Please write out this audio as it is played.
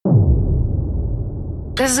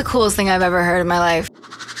This is the coolest thing I've ever heard in my life.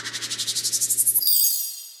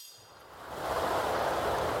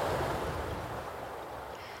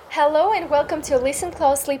 Hello and welcome to Listen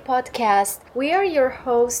Closely podcast. We are your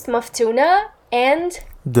hosts Maftuna and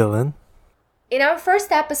Dylan. In our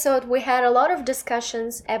first episode, we had a lot of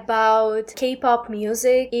discussions about K-pop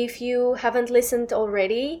music. If you haven't listened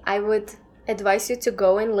already, I would advise you to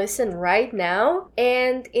go and listen right now.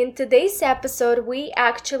 And in today's episode, we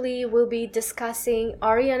actually will be discussing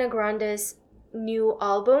Ariana Grande's new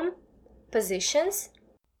album, Positions.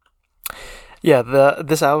 Yeah,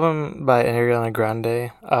 this album by Ariana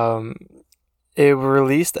Grande, it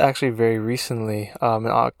released actually very recently, on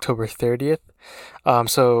October 30th.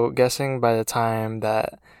 So guessing by the time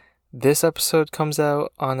that this episode comes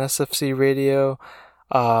out on SFC Radio,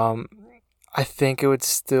 I think it would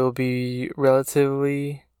still be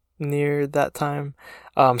relatively near that time.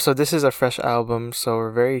 So this is a fresh album, so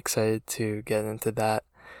we're very excited to get into that.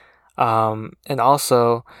 And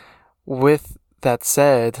also, with that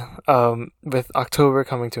said, with October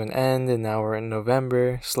coming to an end and now we're in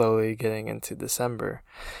November, slowly getting into December,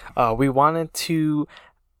 we wanted to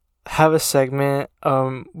have a segment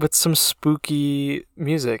with some spooky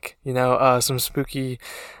music, some spooky,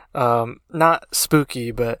 not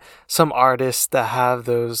spooky, but some artists that have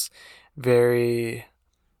those very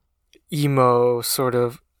emo sort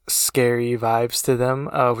of scary vibes to them.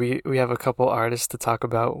 We have a couple artists to talk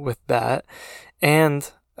about with that,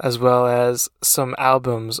 and as well as some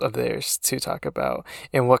albums of theirs to talk about,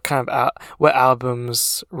 and what kind of what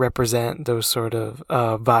albums represent those sort of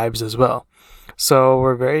vibes as well. So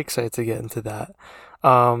we're very excited to get into that.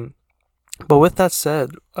 But with that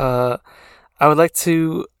said, I would like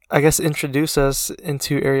to, I guess, introduce us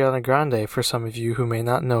into Ariana Grande for some of you who may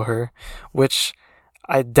not know her, which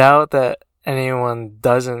I doubt that anyone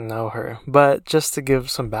doesn't know her, but just to give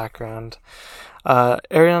some background.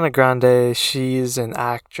 Ariana Grande, she's an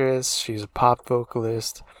actress, she's a pop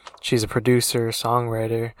vocalist, she's a producer,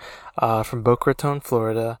 songwriter, from Boca Raton,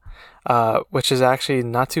 Florida, which is actually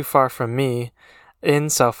not too far from me in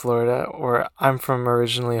South Florida, or I'm from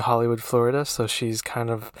originally Hollywood, Florida, so she's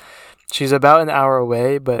about an hour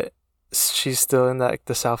away, but she's still in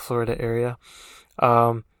the South Florida area.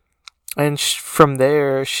 And from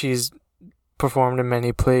there, she's performed in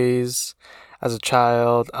many plays as a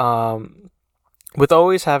child, with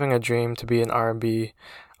always having a dream to be an R&B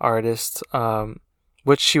artist,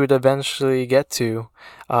 which she would eventually get to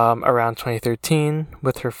around 2013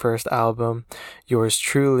 with her first album, Yours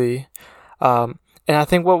Truly. And I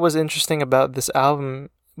think what was interesting about this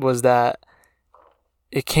album was that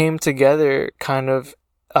it came together kind of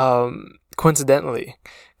coincidentally,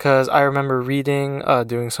 because I remember reading,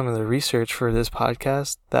 doing some of the research for this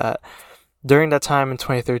podcast, that during that time in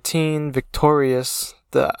 2013, Victorious,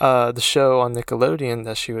 the show on Nickelodeon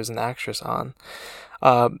that she was an actress on,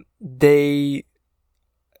 they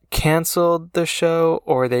canceled the show,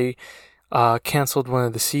 or they canceled one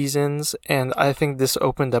of the seasons, and I think this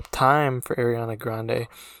opened up time for Ariana Grande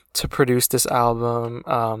to produce this album,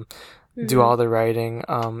 do all the writing,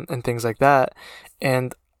 and things like that.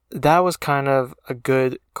 And that was kind of a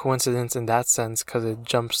good coincidence in that sense, because it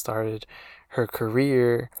jump-started her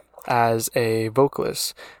career as a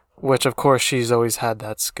vocalist, which of course she's always had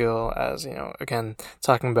that skill, as again,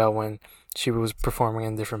 talking about when she was performing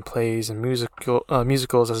in different plays and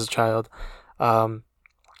musicals as a child.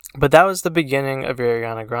 But that was the beginning of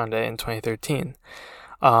Ariana Grande in 2013.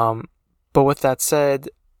 But with that said,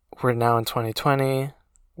 we're now in 2020.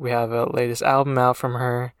 We have a latest album out from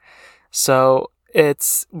her, so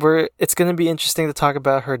it's going to be interesting to talk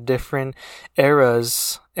about her different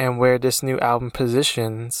eras and where this new album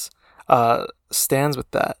Positions stands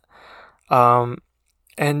with that.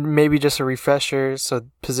 And maybe just a refresher. So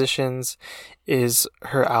Positions is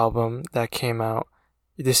her album that came out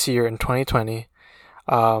this year in 2020.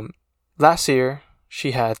 Last year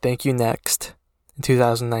she had Thank You Next in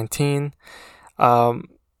 2019,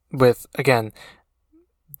 with, again,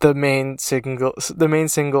 the main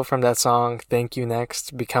single from that song, Thank You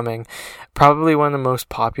Next, becoming probably one of the most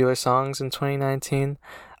popular songs in 2019.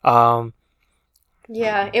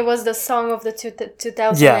 Yeah, it was the song of the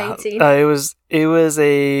 2019. Yeah,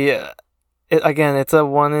 it's a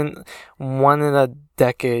one in a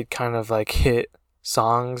decade kind of like hit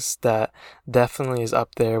songs that definitely is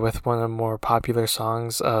up there with one of the more popular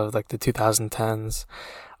songs of like the 2010s.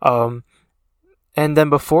 And then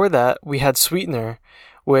before that, we had Sweetener,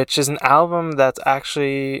 which is an album that's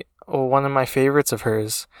actually one of my favorites of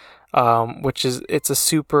hers, it's a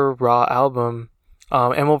super raw album.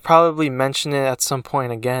 And we'll probably mention it at some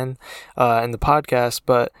point again in the podcast,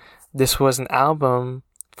 but this was an album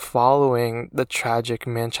following the tragic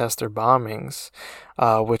Manchester bombings,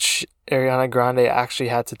 which Ariana Grande actually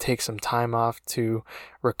had to take some time off to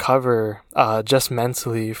recover, just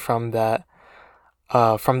mentally from that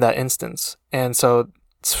instance. And so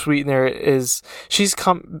Sweetener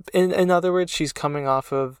in other words, she's coming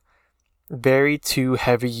off of very 2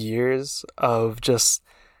 heavy years of just,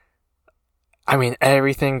 I mean,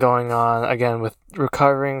 everything going on, again, with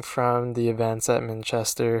recovering from the events in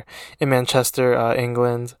Manchester,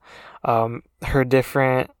 England, her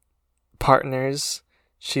different partners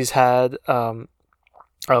she's had,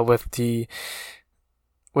 with the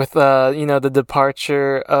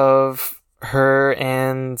departure of her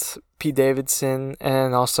and Pete Davidson,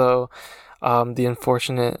 and also the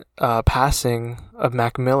unfortunate passing of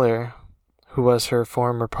Mac Miller, who was her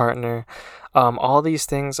former partner. All these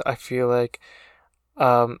things, I feel like,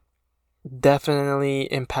 definitely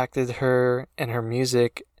impacted her and her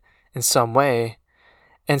music in some way.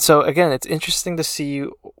 And so, again, it's interesting to see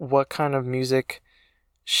what kind of music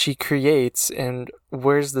she creates, and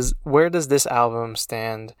where does this album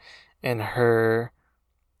stand in her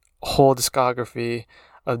whole discography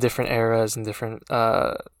of different eras and different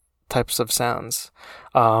types of sounds.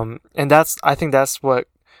 And I think that's what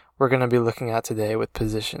we're going to be looking at today with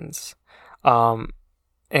Positions. And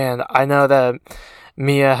I know that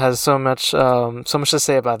Mia has so much to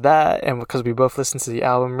say about that, and because we both listened to the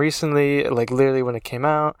album recently, like literally when it came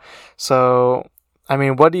out. So, I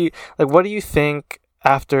mean, what do you think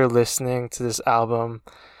after listening to this album?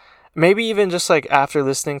 Maybe even just like after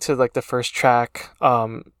listening to like the first track,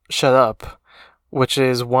 Shut Up, which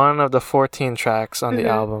is one of the 14 tracks on the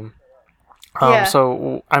album.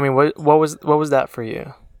 So, I mean, what was that for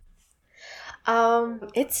you?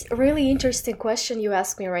 It's a really interesting question you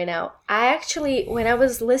asked me right now. I actually, when I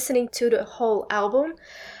was listening to the whole album,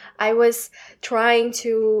 I was trying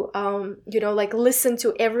to, like listen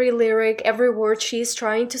to every lyric, every word she's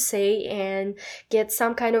trying to say, and get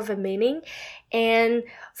some kind of a meaning. And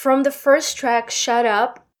from the first track, Shut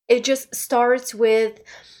Up, it just starts with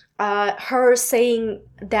her saying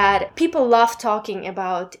that people love talking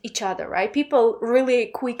about each other, right? People really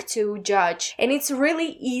quick to judge. And it's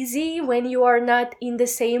really easy when you are not in the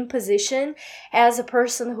same position as a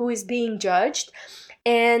person who is being judged.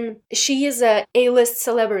 And she is a A-list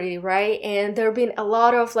celebrity, right? And there have been a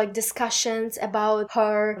lot of like discussions about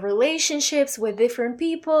her relationships with different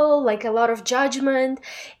people, like a lot of judgment.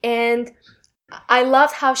 And I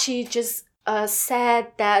loved how she just said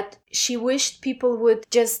that she wished people would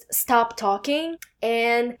just stop talking.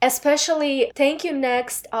 And especially Thank You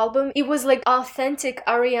Next album, it was like authentic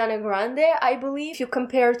Ariana Grande, I believe. If you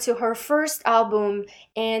compare to her first album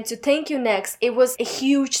and to Thank You Next, it was a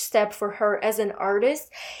huge step for her as an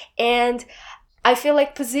artist. And I feel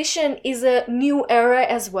like Position is a new era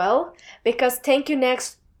as well, because Thank You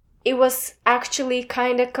Next, it was actually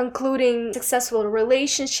kind of concluding successful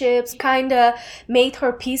relationships, kind of made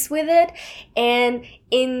her peace with it. And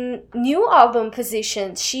in new album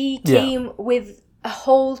Position, she came with a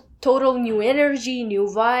whole total new energy, new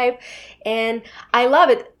vibe, and I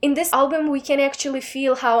love it. In this album, we can actually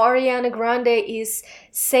feel how Ariana Grande is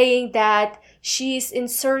saying that she's in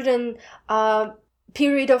certain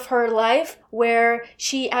period of her life where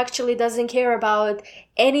she actually doesn't care about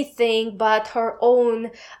anything but her own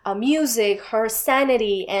music, her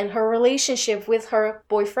sanity, and her relationship with her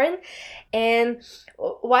boyfriend. And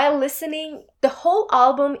while listening, the whole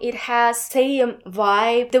album, it has same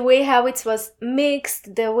vibe, the way how it was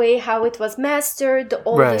mixed, the way how it was mastered,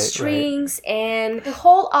 all the strings, and the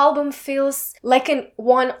whole album feels like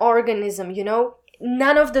one organism, you know?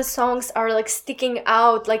 None of the songs are like sticking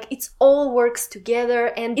out, like it's all works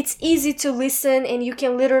together, and it's easy to listen, and you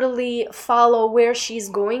can literally follow where she's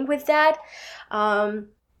going with that.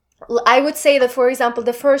 I would say that, for example,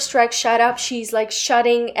 the first track, Shut Up, she's like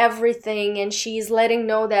shutting everything, and she's letting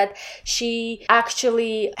know that she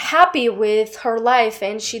actually happy with her life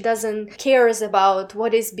and she doesn't cares about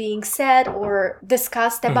what is being said or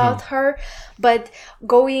discussed about her. But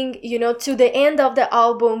going, to the end of the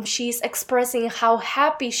album, she's expressing how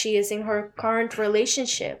happy she is in her current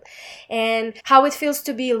relationship and how it feels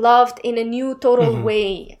to be loved in a new total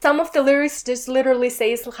way. Some of the lyrics just literally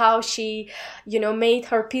says how she, made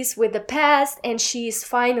her peace with the past and she is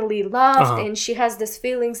finally loved and she has these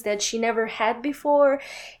feelings that she never had before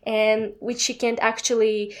and which she can't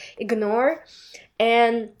actually ignore.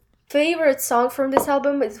 And favorite song from this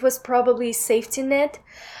album, it was probably Safety Net.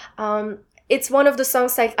 It's one of the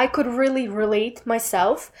songs I could really relate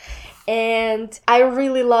myself, and I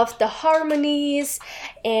really loved the harmonies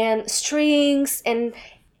and strings and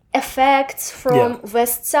effects from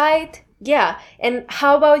West Side. Yeah, and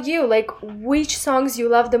how about you? Like, which songs you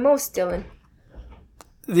love the most, Dylan?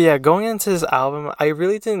 Yeah, going into this album, I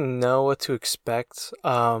really didn't know what to expect.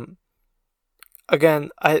 Again,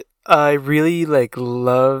 I really like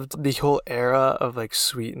loved the whole era of like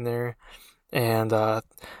Sweetener, and I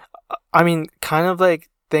mean, kind of like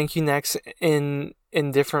Thank You Next in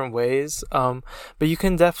different ways. But you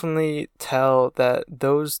can definitely tell that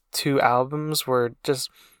those two albums were just,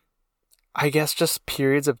 I guess, just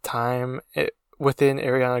periods of time within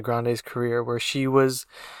Ariana Grande's career where she was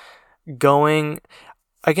going,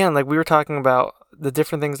 again, like we were talking about the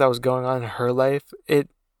different things that was going on in her life. It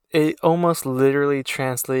almost literally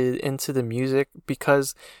translated into the music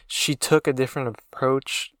because she took a different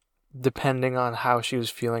approach depending on how she was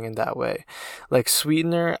feeling in that way. Like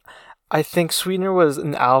Sweetener, I think Sweetener was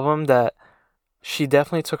an album that she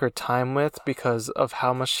definitely took her time with because of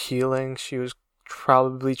how much healing she was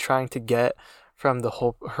probably trying to get from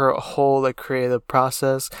her whole like creative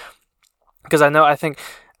process. Because I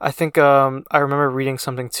remember reading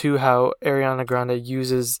something too how Ariana Grande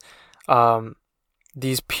uses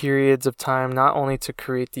these periods of time not only to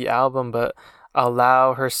create the album but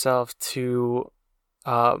allow herself to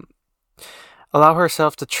um,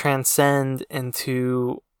 transcend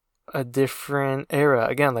into a different era,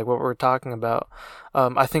 again, like what we're talking about.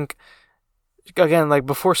 I think, again, like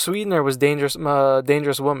before Sweetener was Dangerous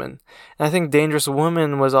Woman, and I think Dangerous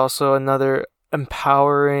Woman was also another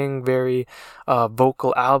empowering, very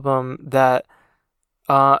vocal album that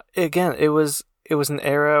again, it was an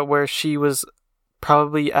era where she was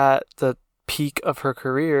probably at the peak of her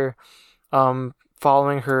career,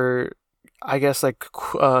 following her, I guess, like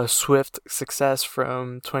swift success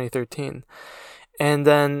from 2013. And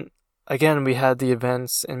then again, we had the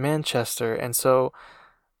events in Manchester, and so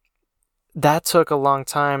that took a long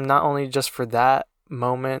time, not only just for that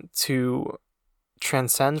moment to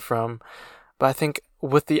transcend from, but I think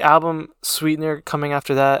with the album Sweetener coming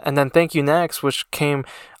after that, and then Thank You Next, which came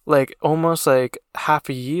like almost like half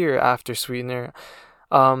a year after Sweetener,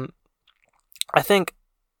 um, I think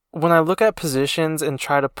when I look at Positions and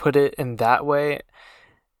try to put it in that way,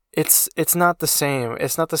 it's not the same.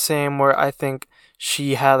 It's not the same where I think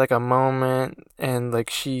she had like a moment and like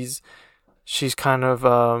she's kind of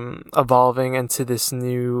evolving into this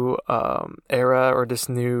new era or this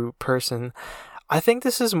new person. I think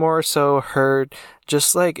this is more so her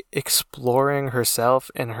just like exploring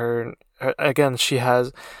herself and again, she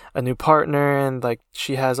has a new partner and like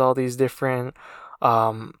she has all these different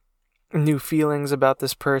um new feelings about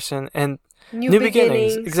this person and New new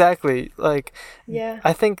beginnings. beginnings. Exactly. Like Yeah.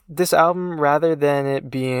 I think this album, rather than it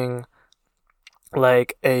being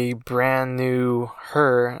like a brand new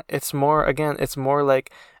her, it's more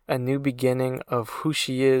like a new beginning of who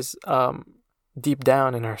she is deep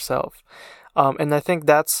down in herself. And I think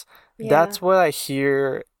Yeah. that's what I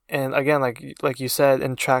hear, and again, like you said,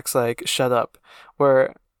 in tracks like Shut Up,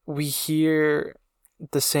 where we hear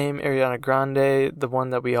the same Ariana Grande, the one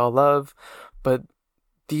that we all love, but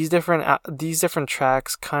these different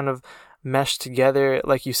tracks kind of mesh together,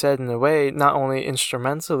 like you said, in a way, not only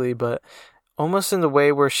instrumentally, but almost in the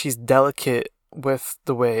way where she's delicate with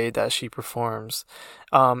the way that she performs.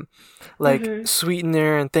 Um, like Mm-hmm.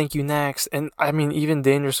 Sweetener and Thank You Next, and I mean even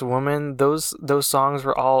Dangerous Woman. Those songs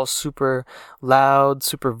were all super loud,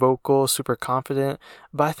 super vocal, super confident.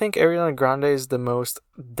 But I think Ariana Grande is the most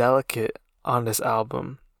delicate on this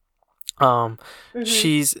album. Um, Mm-hmm.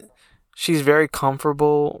 she's she's very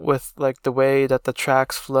comfortable with like the way that the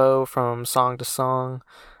tracks flow from song to song.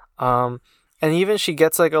 Um, and even she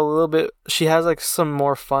gets like a little bit. She has like some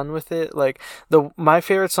more fun with it. Like my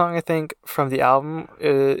favorite song I think from the album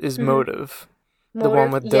is Mm-hmm. Motive, the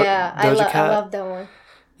one Motive. with Yeah, Doja I Cat. love that one.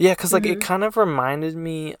 Yeah, cause like it Mm-hmm. kind of reminded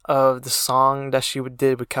me of the song that she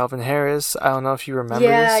did with Calvin Harris. I don't know if you remember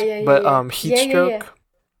Yeah, this, yeah, yeah, but yeah. Heat Yeah, yeah, yeah. Stroke.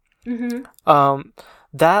 Mm-hmm. Um,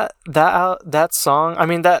 that song. I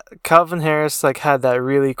mean, that Calvin Harris like had that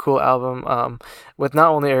really cool album. With not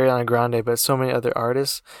only Ariana Grande but so many other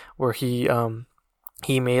artists, where he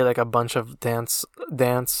made like a bunch of dance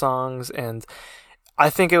songs, and I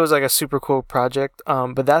think it was like a super cool project.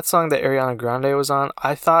 But that song that Ariana Grande was on,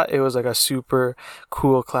 I thought it was like a super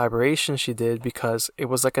cool collaboration she did because it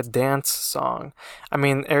was like a dance song. I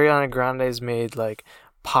mean, Ariana Grande's made like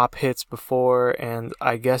pop hits before, and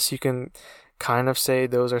I guess you can kind of say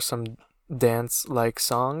those are some dance like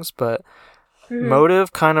songs, but Mm-hmm.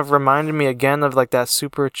 Motive kind of reminded me again of like that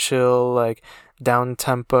super chill, like down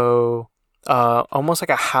tempo, almost like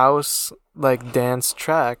a house like dance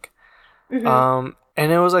track. Mm-hmm.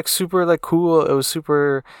 and it was like super like cool. It was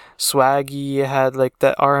super swaggy. It had like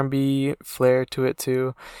that R&B flair to it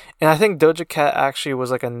too, and I think Doja Cat actually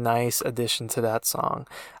was like a nice addition to that song.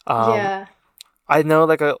 Um, Yeah. I know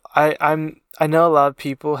like I know a lot of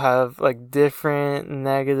people have like different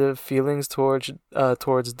negative feelings towards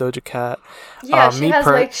Doja Cat. Yeah, she Me has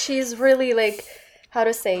per like she's really like how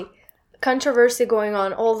to say controversy going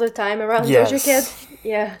on all the time around Doja Cat. Yes.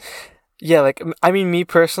 Yeah. Yeah, like I mean, me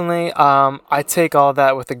personally, I take all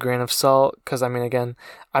that with a grain of salt because I mean, again,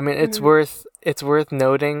 I mean, Mhm. it's worth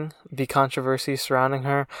noting the controversy surrounding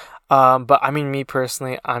her. But I mean, me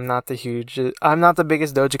personally, I'm not the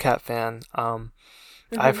biggest Doja Cat fan.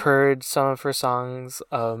 I've Mhm. heard some of her songs,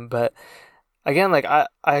 but again, like I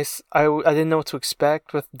didn't know what to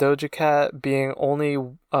expect with Doja Cat being only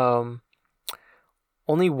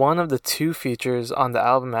one of the two features on the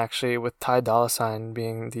album, actually, with Ty Dolla Sign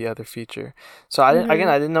being the other feature. So Mhm.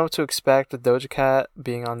 I didn't know what to expect with Doja Cat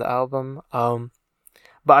being on the album.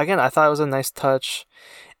 But again, I thought it was a nice touch,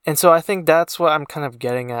 and so I think that's what I'm kind of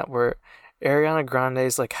getting at, where Ariana Grande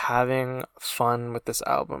is like having fun with this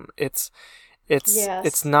album. Yes.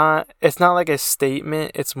 It's not like a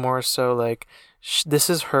statement. It's more so like this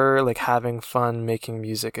is her like having fun making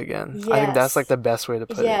music again. I think that's like Yes. the best way to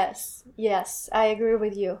put it. Yes. Yes. I agree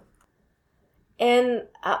with you. And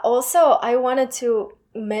also, I wanted to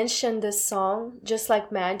mention this song, Just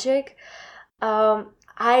Like Magic.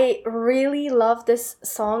 I really love this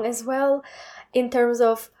song as well. In terms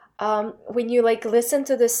of when you like listen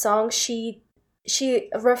to this song, she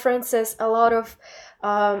references a lot of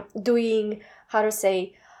doing how to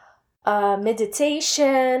say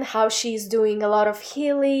meditation, how she's doing a lot of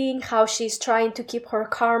healing, how she's trying to keep her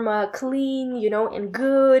karma clean, you know, and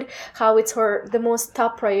good, how it's her the most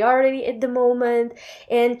top priority at the moment.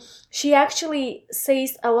 And she actually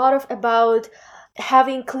says a lot of about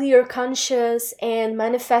having clear conscience and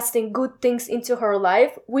manifesting good things into her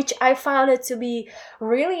life, which I found it to be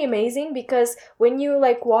really amazing because when you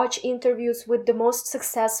like watch interviews with the most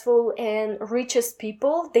successful and richest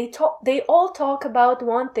people, they all talk about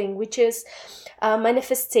one thing, which is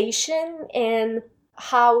manifestation and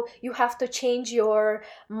how you have to change your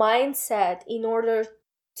mindset in order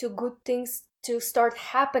to good things to start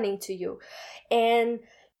happening to you. And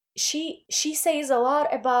she says a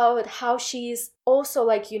lot about how she's also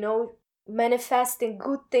like, you know, manifesting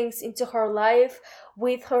good things into her life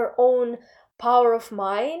with her own power of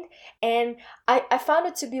mind. And I found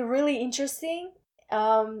it to be really interesting.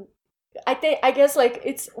 um I guess like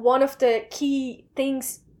it's one of the key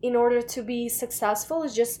things in order to be successful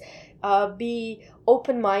is just be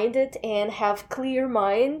open-minded and have clear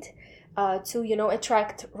mind, to you know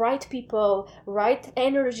attract right people, right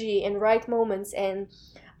energy and right moments. And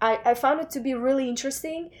I found it to be really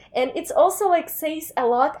interesting, and it's also like says a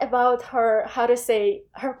lot about her, how to say,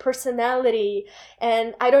 her personality.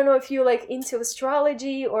 And I don't know if you like into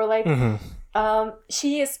astrology or like Mm-hmm.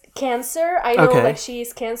 she is Cancer. I know like Okay. she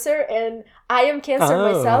is Cancer, and I am Cancer Oh.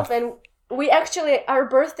 myself. And we actually, our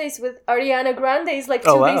birthdays with Ariana Grande is like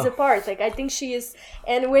Oh 2 days wow. apart. Like I think she is,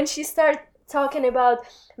 and when she started talking about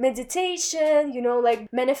meditation, you know, like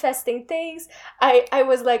manifesting things, I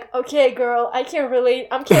was like, okay, girl, I can relate.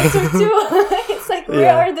 I'm Cancer too. It's like we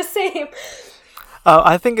Yeah. are the same.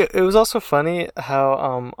 I think it was also funny how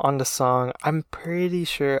on the song, I'm pretty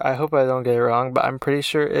sure, I hope I don't get it wrong, but I'm pretty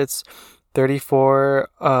sure it's 34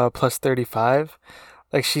 plus 35.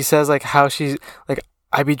 Like she says like how she's like,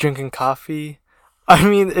 I be drinking coffee. I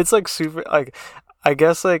mean, it's like super like, I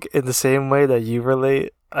guess like in the same way that you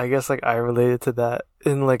relate, I guess like I related to that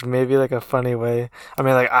in like maybe like a funny way. I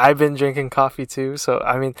mean, like I've been drinking coffee too, so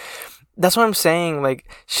I mean, that's what I'm saying. Like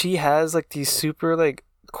she has like these super like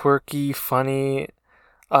quirky, funny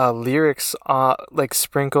lyrics like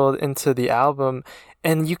sprinkled into the album,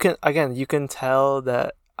 and you can tell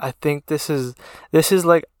that I think this is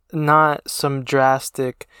like not some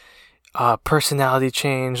drastic personality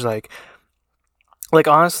change. Like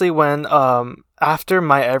honestly, when after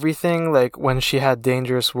My Everything, like when she had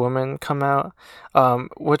Dangerous Woman come out,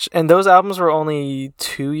 which and those albums were only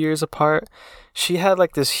 2 years apart, she had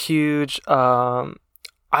like this huge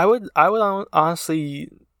I would honestly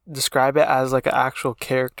describe it as like an actual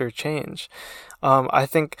character change. I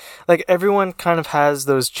think like everyone kind of has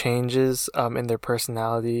those changes in their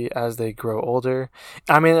personality as they grow older.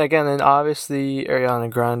 I mean, again, and obviously Ariana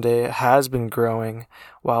Grande has been growing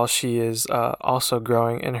while she is also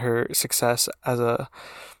growing in her success as a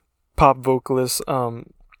pop vocalist,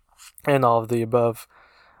 and all of the above.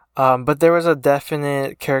 But there was a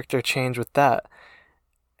definite character change with that.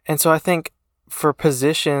 And so I think for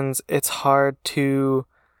positions,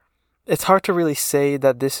 it's hard to really say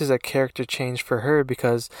that this is a character change for her,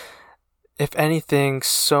 because if anything,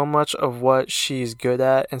 so much of what she's good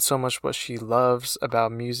at and so much what she loves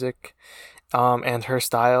about music, and her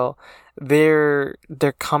style, they're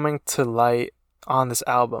coming to light on this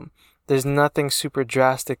album. There's nothing super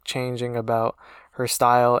drastic changing about her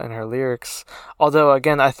style and her lyrics. Although,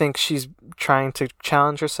 again, I think she's trying to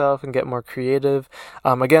challenge herself and get more creative.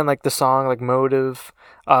 Again, like the song, like Motive,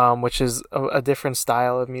 which is a different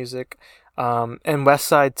style of music. And West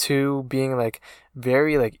Side 2 being like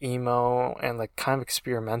very like emo and like kind of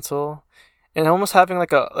experimental. And almost having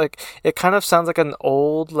like it kind of sounds like an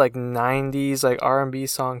old like 90s like R&B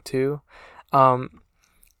song too. And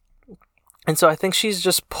so I think she's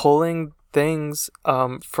just pulling things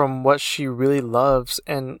from what she really loves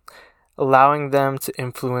and allowing them to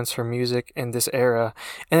influence her music in this era.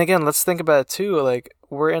 And again, let's think about it too, like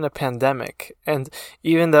we're in a pandemic, and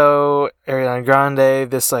even though Ariana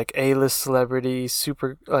Grande, this like A-list celebrity,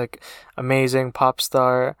 super like amazing pop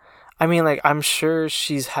star, I mean, like, I'm sure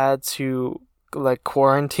she's had to like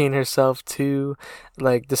quarantine herself too,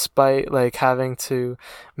 like despite like having to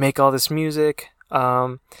make all this music,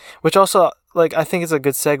 which also, like, I think is a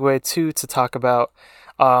good segue too to talk about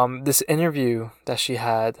this interview that she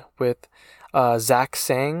had with Zach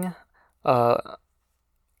Sang.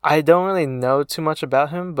 I don't really know too much about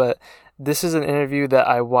him, but this is an interview that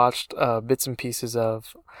I watched bits and pieces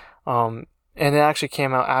of, and it actually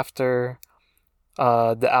came out after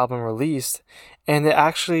the album released, and it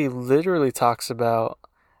actually literally talks about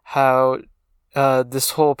how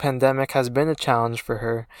this whole pandemic has been a challenge for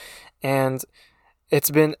her, and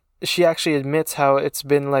she actually admits how it's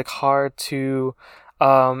been like hard to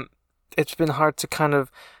kind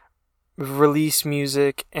of release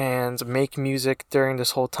music and make music during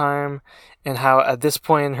this whole time, and how at this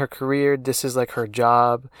point in her career this is like her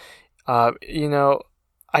job. I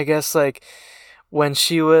guess like when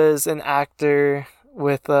she was an actor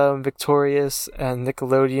with Victorious and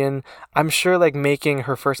Nickelodeon, I'm sure like making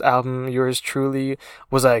her first album, Yours Truly,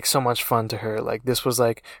 was like so much fun to her. Like this was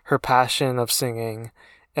like her passion of singing,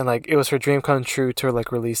 and like it was her dream come true to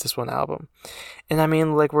like release this one album. And I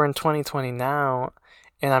mean, like, we're in 2020 now,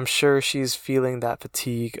 and I'm sure she's feeling that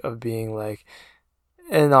fatigue of being like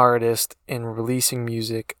an artist and releasing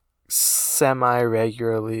music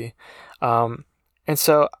semi-regularly. And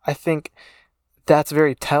so I think that's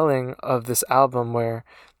very telling of this album, where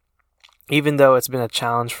even though it's been a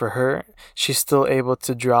challenge for her, she's still able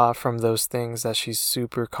to draw from those things that she's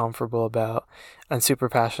super comfortable about and super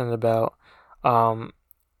passionate about, and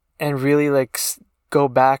really like go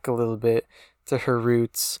back a little bit to her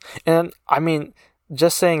roots. And I mean,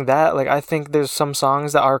 just saying that, like, I think there's some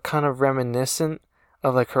songs that are kind of reminiscent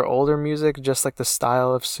of like her older music, just like the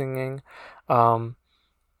style of singing.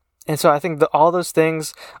 And so I think all those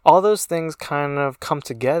things kind of come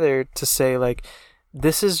together to say like,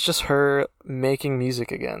 this is just her making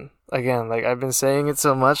music again. Again, like, I've been saying it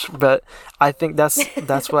so much, but I think that's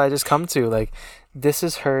what I just come to. Like, this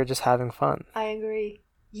is her just having fun. I agree.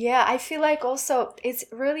 Yeah, I feel like also it's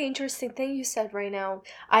really interesting thing you said right now.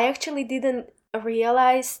 I actually didn't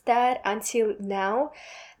realize that until now,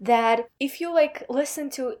 that if you like listen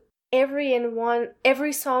to every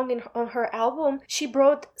song on her album, she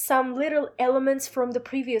brought some little elements from the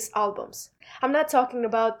previous albums. I'm not talking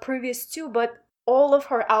about previous two, but all of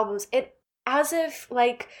her albums. It as if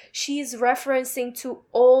like she's referencing to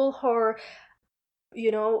all her,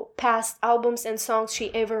 past albums and songs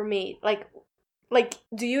she ever made. Like,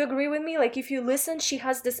 do you agree with me? Like, if you listen, she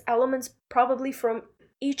has these elements probably from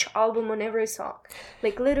each album on every song,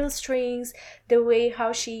 like little strings, the way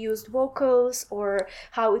how she used vocals, or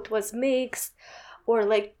how it was mixed, or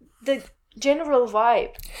like the general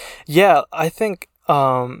vibe. Yeah, I think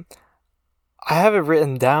I have it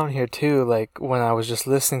written down here too, like when I was just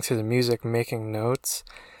listening to the music, making notes.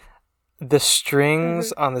 The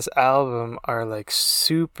strings on this album are like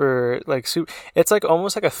super it's like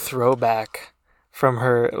almost like a throwback from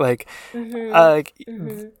her, like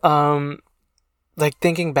like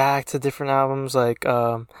thinking back to different albums, like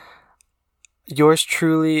Yours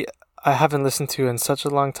Truly, I haven't listened to in such a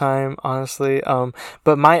long time, honestly.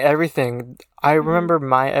 But My Everything, I remember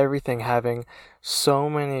My Everything having so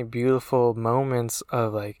many beautiful moments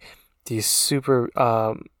of like these super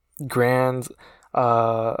grand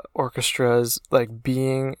orchestras like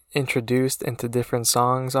being introduced into different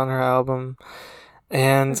songs on her album.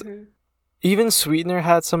 And even Sweetener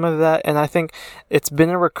had some of that, and I think it's been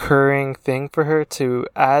a recurring thing for her to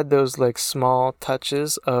add those like small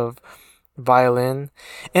touches of violin.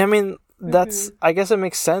 And I mean, that's I guess it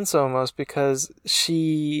makes sense almost, because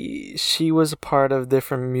she was a part of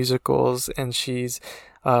different musicals, and she's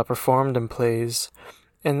performed and plays.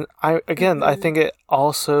 And I think it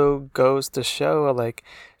also goes to show like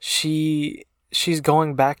she's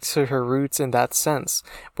going back to her roots in that sense,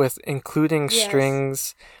 with including Yes.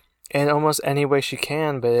 strings in almost any way she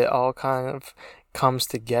can, but it all kind of comes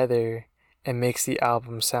together and makes the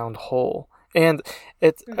album sound whole. And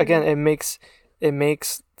Mm-hmm. it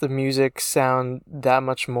makes the music sound that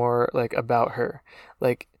much more like about her.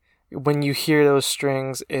 Like when you hear those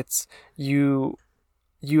strings, it's you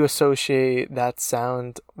associate that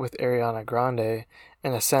sound with Ariana Grande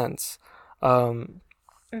in a sense. Um,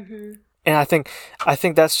 Mm-hmm. and I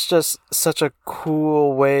think that's just such a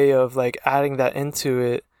cool way of like adding that into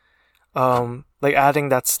it, like adding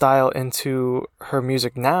that style into her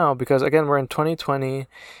music now, because again we're in 2020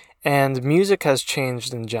 and music has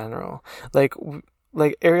changed in general. Like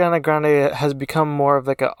like Ariana Grande has become more of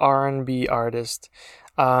like a R&B artist.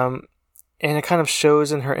 Um, and it kind of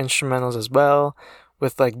shows in her instrumentals as well,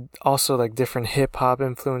 with like also like different hip hop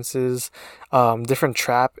influences, different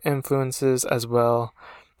trap influences as well.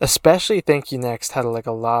 Especially Thank You Next had like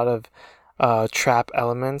a lot of trap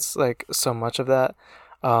elements, like so much of that.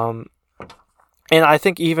 Um, and I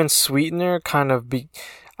think even Sweetener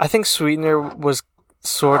I think Sweetener was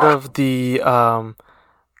sort of the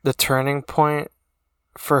turning point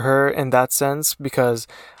for her in that sense, because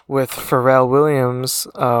with Pharrell Williams,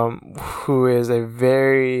 who is a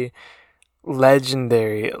very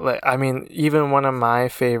legendary, like I mean, even one of my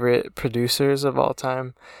favorite producers of all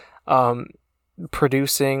time, um,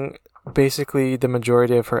 producing basically the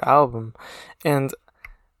majority of her album, and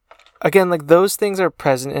again, like those things are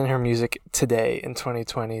present in her music today in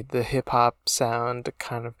 2020. The hip hop sound, the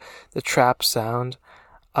kind of the trap sound,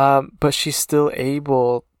 but she's still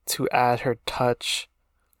able to add her touch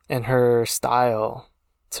and her style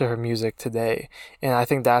to her music today. And I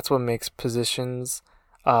think that's what makes Positions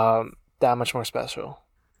that much more special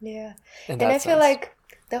Yeah. in And that I feel sense. like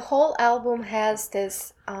the whole album has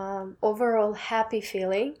this overall happy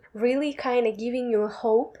feeling, really kind of giving you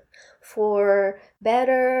hope for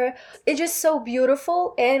better. It's just so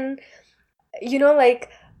beautiful. And, like,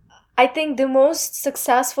 I think the most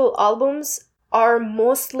successful albums are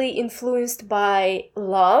mostly influenced by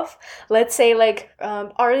love. Let's say, like,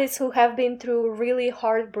 artists who have been through really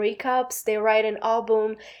hard breakups, they write an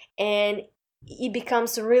album and it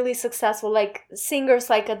becomes really successful. Like singers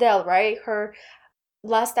like Adele, right? Her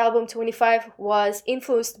last album 25 was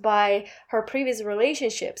influenced by her previous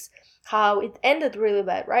relationships, how it ended really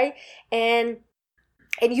bad, right? And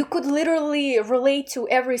you could literally relate to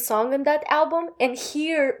every song on that album. And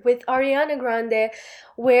here with Ariana Grande,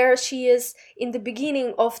 where she is in the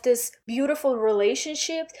beginning of this beautiful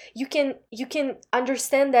relationship, you can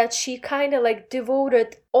understand that she kind of like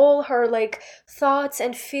devoted all her like thoughts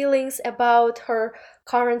and feelings about her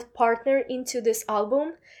current partner into this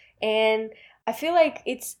album. And I feel like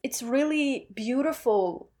it's really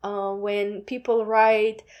beautiful when people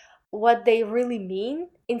write what they really mean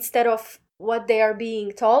instead of what they are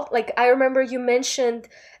being told. Like I remember you mentioned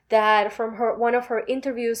that from her one of her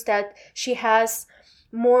interviews that she has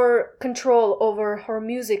more control over her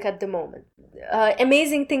music at the moment.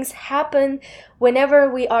 Amazing things happen whenever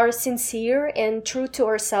we are sincere and true to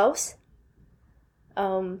ourselves.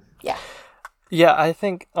 Yeah. Yeah, I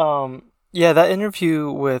think yeah, that interview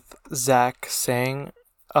with Zach Sang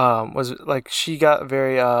was like she got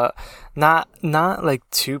very not like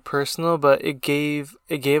too personal, but it gave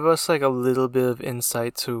us like a little bit of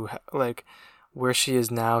insight to like where she is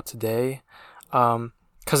now today.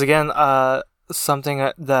 Cuz again,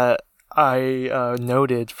 something that I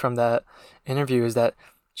noted from that interview is that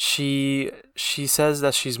she says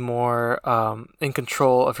that she's more in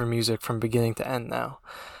control of her music from beginning to end now.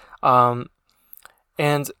 Um,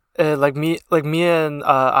 and like me and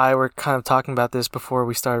I were kind of talking about this before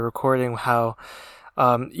we started recording, how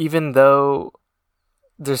even though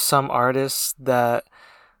there's some artists that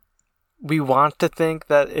we want to think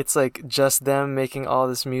that it's like just them making all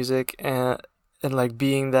this music and like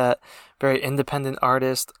being that very independent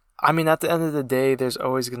artist. I mean, at the end of the day, there's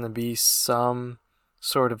always going to be some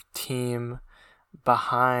sort of team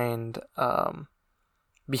behind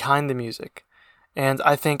behind the music. And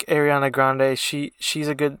I think Ariana Grande, she's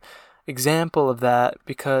a good example of that,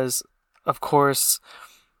 because of course,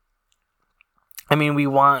 I mean, we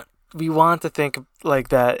want to think like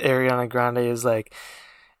that Ariana Grande is like,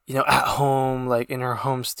 you know, at home, like in her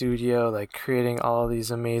home studio, like creating all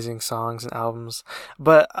these amazing songs and albums.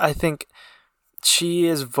 But I think she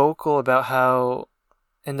is vocal about how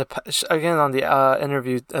in the again on the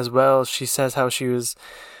interview as well, she says how she was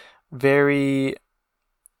very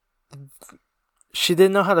she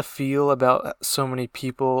didn't know how to feel about so many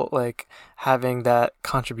people like having that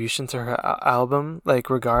contribution to her album, like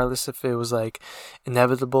regardless if it was like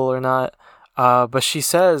inevitable or not. But she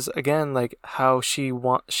says again like how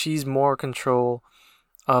she's more control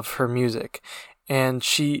of her music, and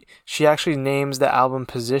she actually names the album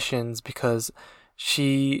Positions because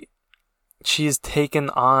she she's taken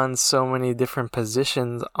on so many different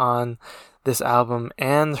positions on this album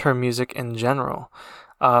and her music in general.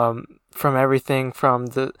 From everything from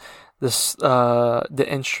the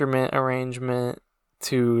instrument arrangement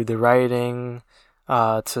to the writing,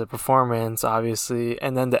 to the performance, obviously,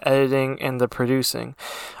 and then the editing and the producing,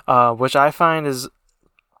 which I find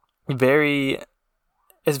very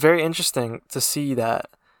is very interesting to see that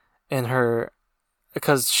in her,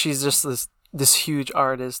 because she's just this huge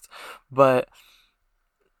artist, but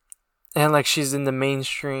and like she's in the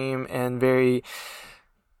mainstream and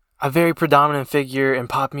a very predominant figure in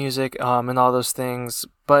pop music, and all those things,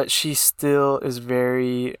 but she still is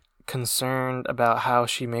very concerned about how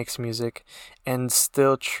she makes music and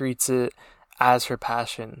still treats it as her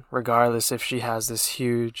passion, regardless if she has this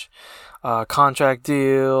huge contract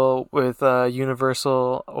deal with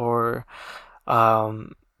Universal or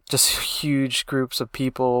just huge groups of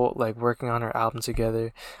people like working on her album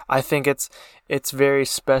together. I think it's very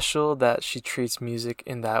special that she treats music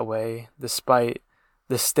in that way, despite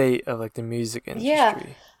the state of like the music industry. Yeah,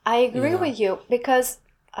 I agree Yeah. with you because,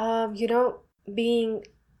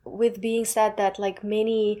 being said that like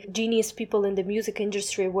many genius people in the music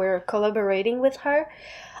industry were collaborating with her,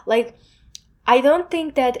 like I don't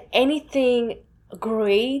think that anything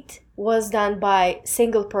great was done by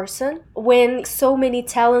single person. When so many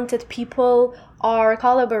talented people are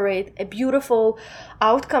collaborate, a beautiful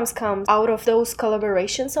outcomes come out of those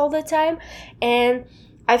collaborations all the time. And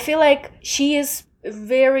I feel like she is a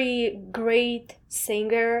very great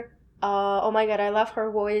singer. Oh my god, I love her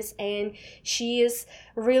voice, and she is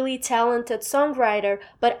really talented songwriter,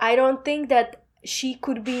 but I don't think that she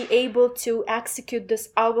could be able to execute this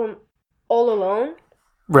album all alone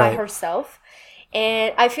by Right. herself.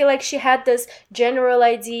 And I feel like she had this general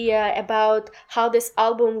idea about how this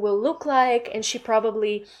album will look like, and she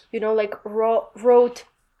probably, like wrote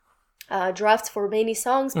drafts for many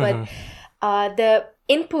songs, but the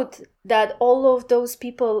input that all of those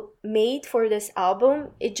people made for this album,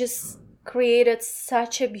 it just created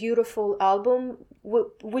such a beautiful album,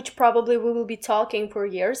 which probably we will be talking for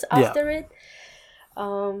years after it.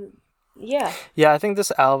 Yeah. Yeah, I think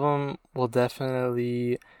this album will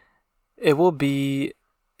definitely it will be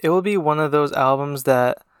one of those albums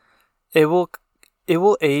that it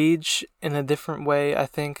will age in a different way, I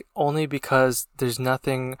think, only because there's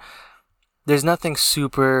nothing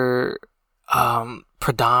super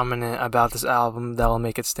predominant about this album that will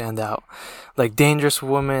make it stand out. Like Dangerous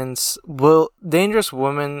Woman is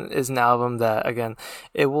an album that again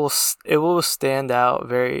it will stand out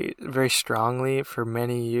very very strongly for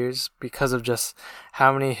many years because of just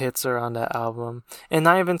how many hits are on that album, and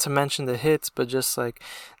not even to mention the hits, but just like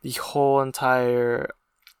the whole entire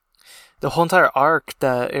arc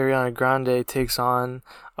that Ariana Grande takes on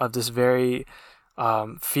of this very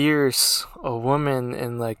fierce a woman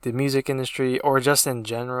in like the music industry or just in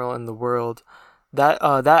general in the world. That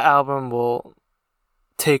album will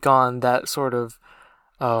take on that sort of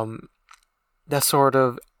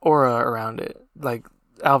aura around it, like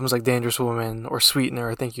albums like Dangerous Woman or Sweetener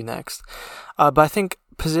or Thank You Next. But I think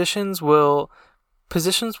Positions will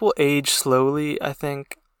age slowly. I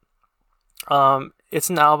think it's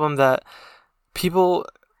an album that people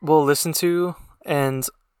will listen to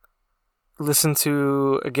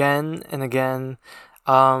again and again,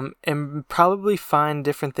 and probably find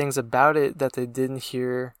different things about it that they didn't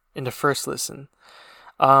hear in the first listen.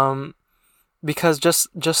 Because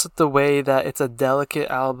just the way that it's a delicate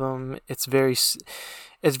album, it's very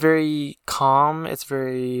calm, it's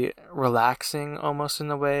very relaxing almost in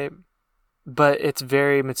a way, but it's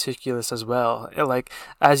very meticulous as well. Like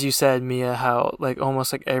as you said, Mia, how like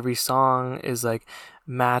almost like every song is like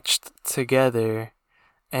matched together,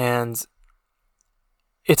 and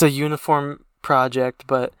it's a uniform project.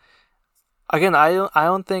 But again, I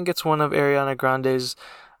don't think it's one of Ariana Grande's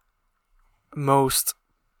most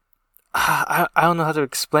I don't know how to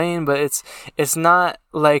explain, but it's not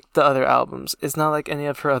like the other albums. It's not like any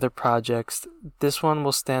of her other projects. This one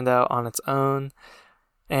will stand out on its own,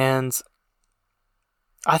 and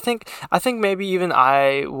I think maybe even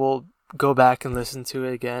I will go back and listen to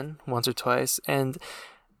it again once or twice, and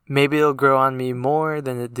maybe it'll grow on me more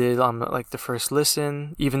than it did on like the first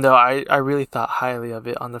listen, even though I really thought highly of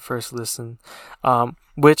it on the first listen,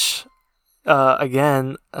 which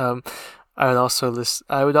again I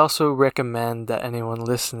would also recommend that anyone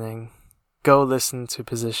listening go listen to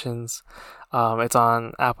Positions. It's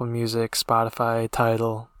on Apple Music, Spotify,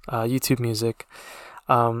 Tidal, YouTube Music.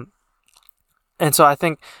 And so I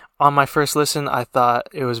think on my first listen, I thought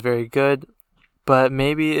it was very good, but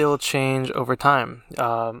maybe it'll change over time.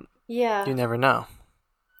 Yeah. You never know.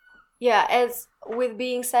 Yeah, as with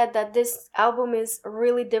being said that this album is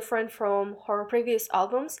really different from her previous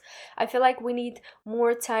albums, I feel like we need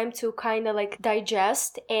more time to kind of like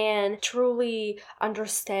digest and truly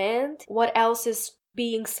understand what else is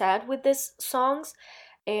being said with these songs.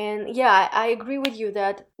 And yeah, I agree with you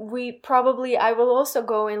that I will also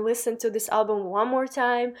go and listen to this album one more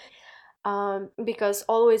time, because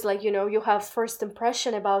always, like, you have first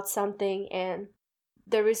impression about something, and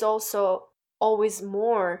there is also always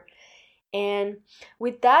more. And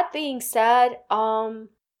with that being said,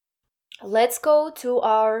 let's go to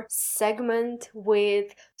our segment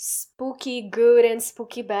with spooky good and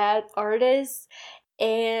spooky bad artists.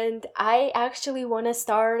 And I actually want to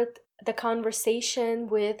start the conversation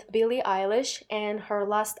with Billie Eilish and her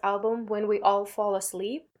last album, When We All Fall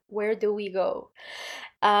Asleep. Where Do We Go?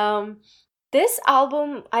 This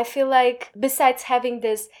album, I feel like, besides having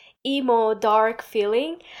this emo dark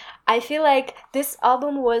feeling, I feel like this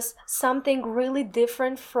album was something really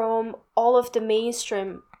different from all of the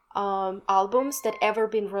mainstream albums that ever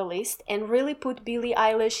been released, and really put Billie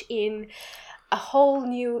Eilish in a whole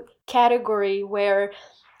new category where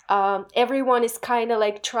everyone is kind of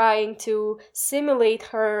like trying to simulate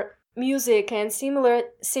her music and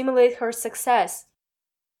simulate her success.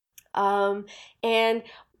 And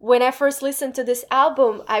when I first listened to this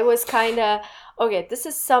album, I was kind of, okay, this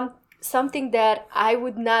is something that I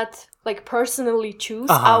would not like personally choose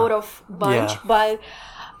out of bunch,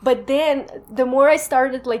 but then the more I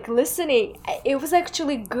started like listening, it was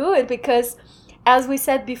actually good, because as we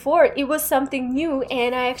said before, it was something new,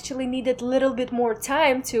 and I actually needed a little bit more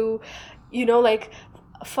time to, like,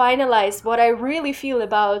 finalize what I really feel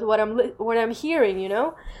about what I'm hearing,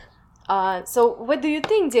 So what do you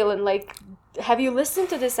think, Dylan? Like, have you listened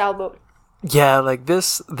to this album? Yeah, like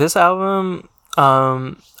this album,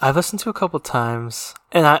 I've listened to a couple times,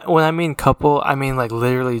 and when I mean couple, I mean like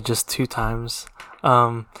literally just 2 times.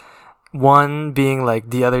 One being like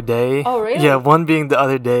the other day. Oh, really? Yeah, one being the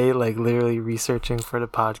other day, like literally researching for the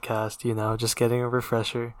podcast, just getting a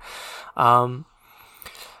refresher.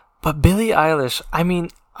 But Billie Eilish, I mean,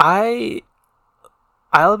 I'll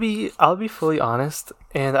be fully honest,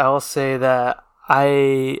 and I will say that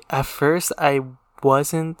at first I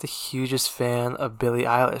wasn't the hugest fan of Billie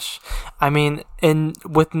Eilish. I mean, and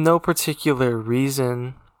with no particular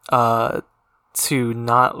reason to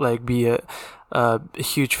not like be a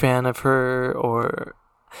huge fan of her, or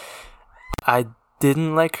I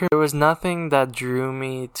didn't like her. There was nothing that drew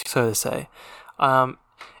me to, so to say. And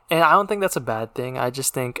I don't think that's a bad thing. I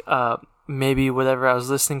just think maybe whatever I was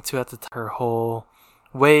listening to at the time, her whole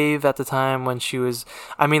wave at the time when she was,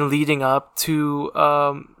 I mean, leading up to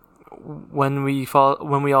when we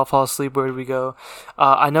all fall asleep, where do we go?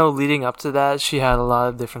 I know leading up to that, she had a lot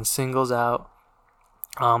of different singles out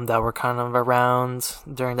that were kind of around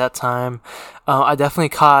during that time. I definitely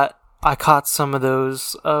caught some of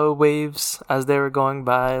those waves as they were going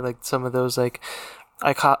by, like some of those, like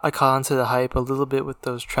I caught onto the hype a little bit with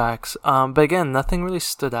those tracks. But again, nothing really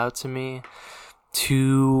stood out to me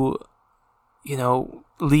to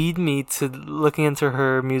lead me to looking into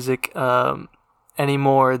her music any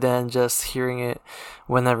more than just hearing it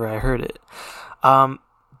whenever I heard it.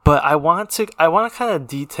 But I want to kind of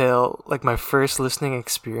detail like my first listening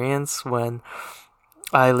experience when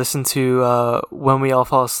I listened to When We All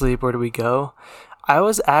Fall Asleep, Where Do We Go? I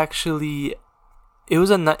was actually, it was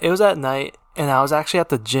at night, and I was actually at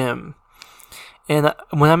the gym. And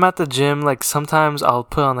when I'm at the gym, like sometimes I'll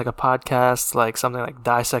put on like a podcast, like something like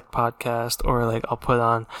Dissect Podcast, or like I'll put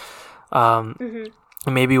on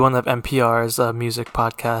maybe one of NPR's music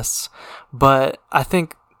podcasts. But I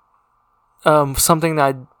think something that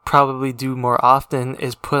I'd probably do more often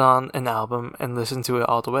is put on an album and listen to it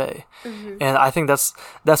all the way. And I think that's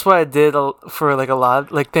what I did for like a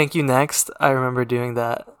lot, like Thank You Next. I remember doing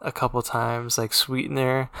that a couple times, like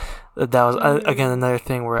Sweetener. That was again another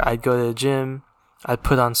thing where I'd go to the gym, I'd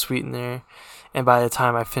put on Sweetener, and by the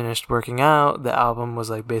time I finished working out, the album was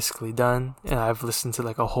like basically done, and I've listened to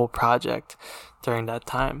like a whole project during that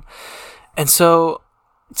time. And so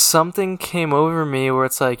something came over me where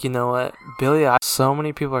it's like, you know what, Billie Eilish, so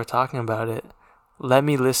many people are talking about it, let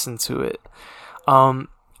me listen to it. And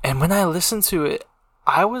when I listened to it,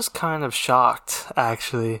 I was kind of shocked,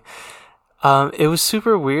 actually. It was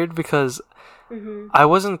super weird because I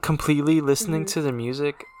wasn't completely listening to the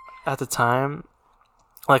music. at the time,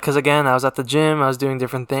 like, because again, I was at the gym, I was doing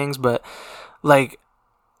different things, but like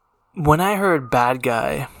when I heard Bad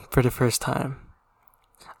Guy for the first time,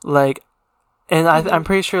 like, and I'm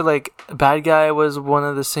pretty sure like Bad Guy was one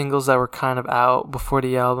of the singles that were kind of out before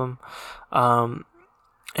the album. And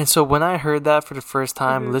so when I heard that for the first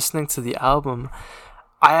time, listening to the album,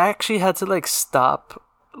 I actually had to like stop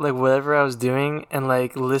like whatever I was doing and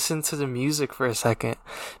like listen to the music for a second,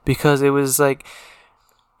 because it was like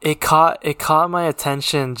it caught my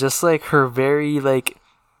attention, just like her very like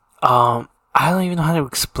I don't even know how to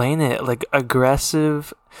explain it, like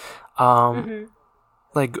aggressive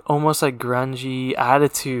like almost like grungy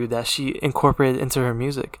attitude that she incorporated into her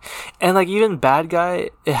music. And like even Bad Guy,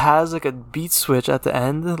 it has like a beat switch at the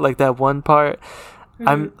end, like that one part.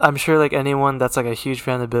 I'm sure like anyone that's like a huge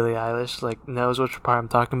fan of Billie Eilish like knows which part I'm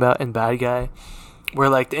talking about in Bad Guy, where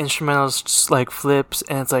like the instrumentals just like flips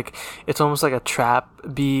and it's like it's almost like a trap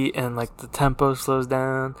beat and like the tempo slows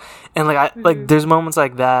down, and like I like there's moments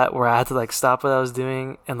like that where I had to like stop what I was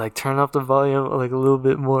doing and like turn up the volume like a little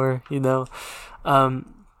bit more, you know.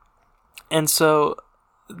 And so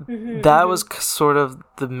that was sort of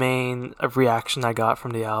the main reaction I got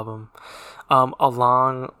from the album,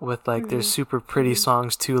 along with like there's super pretty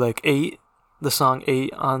songs too, like the song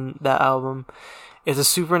 8 on that album is a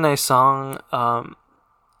super nice song.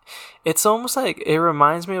 It's almost like it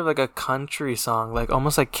reminds me of like a country song, like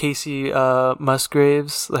almost like Casey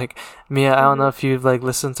Musgraves. Like Mia, I don't know if you've like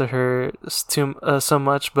listened to her so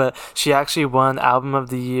much, but she actually won Album of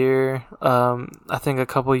the Year. I think a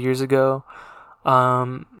couple years ago.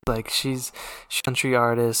 Like she's a country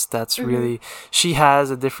artist that's really, she has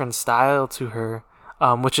a different style to her.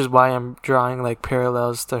 Which is why I'm drawing like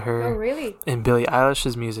parallels to her in Billie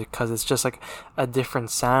Eilish's music, because it's just like a different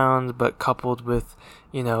sound, but coupled with,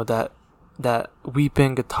 you know, that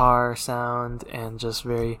weeping guitar sound and just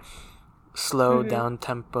very slow down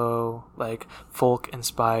tempo, like folk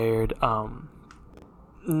inspired.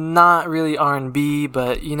 Not really R&B,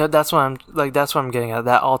 but you know that's what I'm getting at.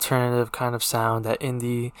 That alternative kind of sound, that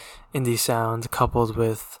indie sound, coupled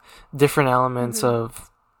with different elements of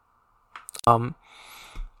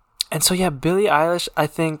And so yeah, Billie Eilish, I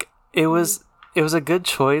think it was a good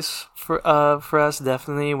choice for us,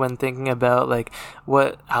 definitely, when thinking about like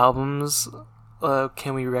what albums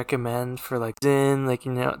can we recommend for like like,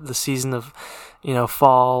 you know, the season of, you know,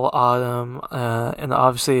 fall, autumn, and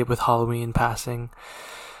obviously with Halloween passing.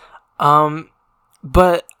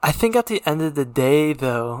 But I think at the end of the day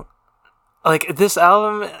though, like this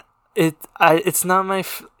album, it's not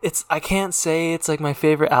I can't say it's like my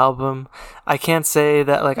favorite album. I can't say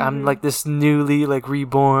that like I'm like this newly like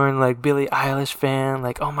reborn like Billie Eilish fan,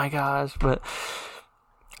 like oh my gosh, but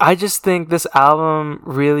I just think this album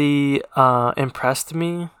really impressed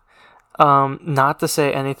me. Not to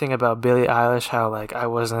say anything about Billie Eilish, how like I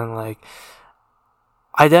wasn't like,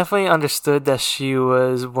 I definitely understood that she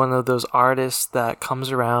was one of those artists that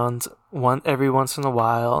comes around every once in a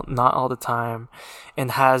while, not all the time,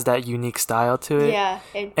 and has that unique style to it. Yeah.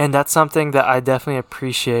 And that's something that I definitely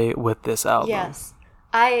appreciate with this album. Yes.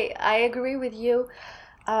 I agree with you.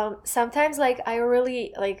 Sometimes like I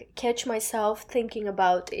really like catch myself thinking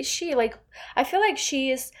about, is she like, I feel like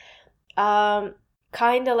she is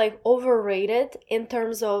kind of like overrated in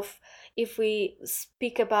terms of, if we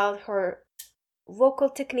speak about her vocal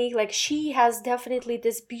technique, like she has definitely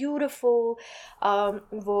this beautiful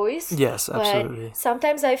voice. Yes, absolutely. But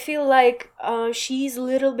sometimes I feel like she's a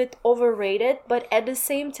little bit overrated, but at the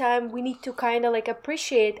same time we need to kind of like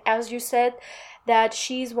appreciate, as you said, that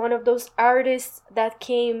she's one of those artists that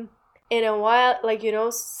came in a while, like, you know,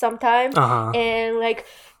 sometime, and like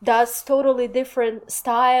does totally different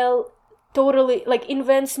style, totally like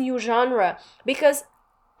invents new genre. Because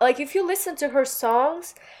like if you listen to her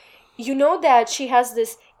songs, you know that she has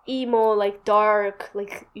this emo, like dark,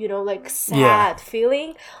 like, you know, like sad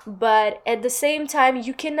feeling, but at the same time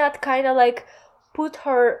you cannot kind of like put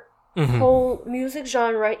her whole music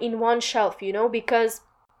genre in one shelf, you know, because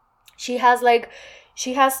she has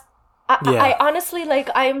I honestly, like,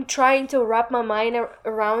 I'm trying to wrap my mind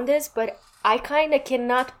around this, but I kind of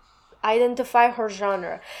cannot identify her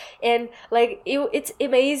genre. And like it's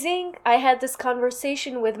amazing. I had this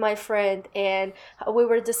conversation with my friend and we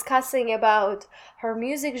were discussing about her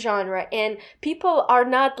music genre, and people are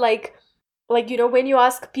not like, you know, when you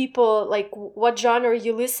ask people like what genre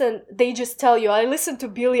you listen, they just tell you, I listen to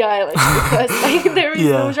Billie Eilish, because like there is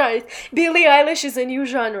no genre. Billie Eilish is a new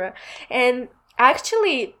genre. And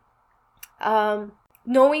actually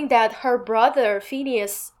knowing that her brother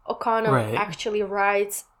Phineas O'Connell actually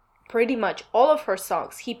writes pretty much all of her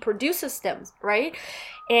songs. He produces them, right?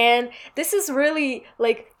 And this is really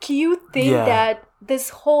like cute thing that this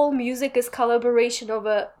whole music is collaboration of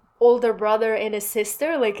a older brother and a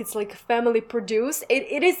sister, like it's like family produced.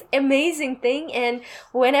 It is amazing thing. And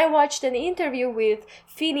when I watched an interview with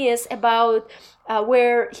Phineas about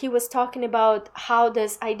where he was talking about how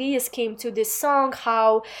these ideas came to this song,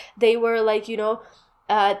 how they were like, you know,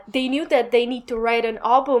 they knew that they need to write an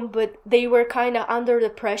album, but they were kind of under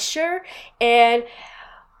the pressure. And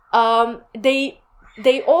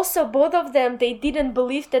they also, both of them, they didn't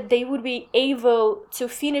believe that they would be able to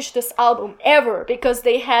finish this album ever, because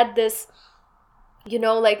they had this, you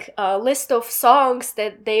know, like a list of songs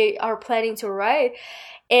that they are planning to write.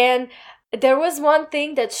 And there was one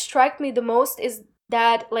thing that struck me the most, is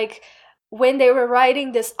that like when they were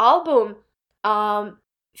writing this album,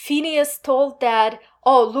 Phineas told that,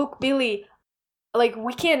 oh, look, Billy, like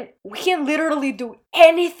we can literally do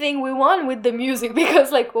anything we want with the music,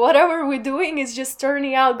 because like whatever we're doing is just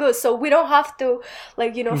turning out good, so we don't have to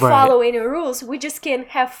like, you know, follow any rules. We just can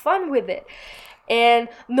have fun with it. And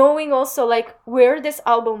knowing also like where this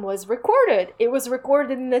album was recorded, it was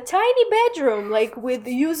recorded in a tiny bedroom, like with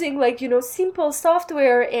using like, you know, simple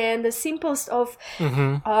software and the simplest of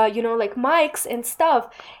you know, like mics and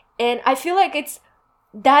stuff. And I feel like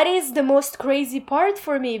that is the most crazy part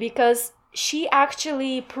for me, because she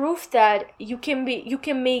actually proved that you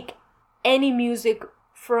can make any music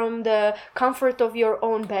from the comfort of your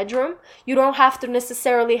own bedroom. You don't have to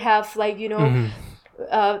necessarily have like, you know,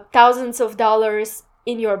 thousands of dollars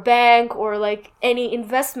in your bank or like any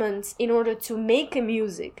investments in order to make a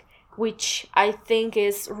music, which I think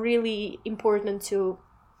is really important to,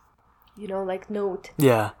 you know, like note.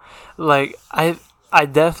 Yeah, like I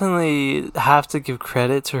definitely have to give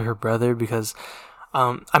credit to her brother, because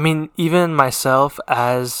I mean, even myself,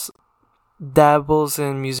 as dabbles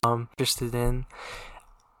in music I'm interested in,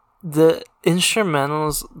 the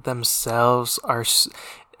instrumentals themselves are,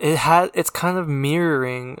 it's kind of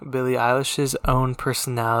mirroring Billie Eilish's own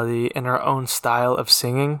personality and her own style of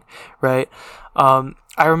singing, right?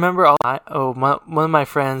 I remember one of my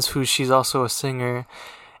friends, who she's also a singer,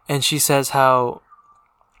 and she says how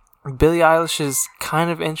Billie Eilish is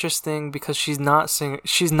kind of interesting because she's not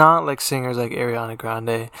like singers like Ariana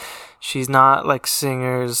Grande. She's not like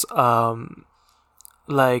singers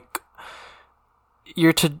like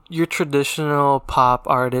your traditional pop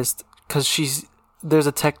artist, because there's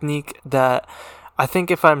a technique that, I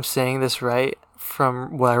think if I'm saying this right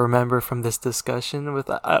from what I remember from this discussion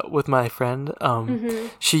with my friend,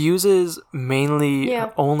 she uses mainly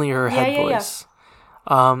only her head voice.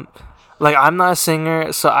 Like, I'm not a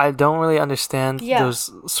singer, so I don't really understand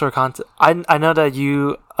those sort of concepts. I know that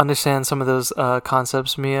you understand some of those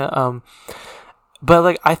concepts, Mia. But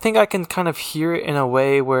like, I think I can kind of hear it in a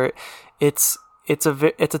way where it's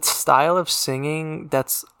a style of singing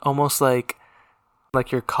that's almost like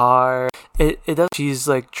your car. It does. She's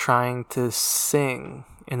like trying to sing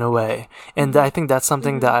in a way, and I think that's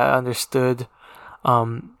something that I understood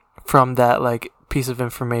from that like piece of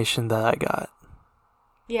information that I got.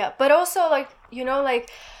 Yeah, but also like, you know, like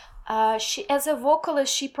she, as a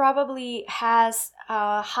vocalist, she probably has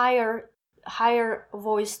a higher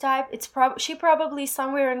voice type. She probably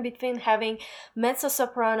somewhere in between having mezzo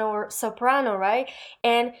soprano or soprano, right?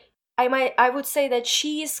 And I would say that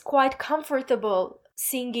she is quite comfortable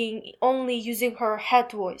singing only using her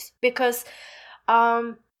head voice, because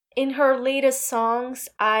in her latest songs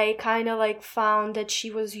I kind of like found that she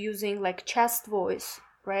was using like chest voice,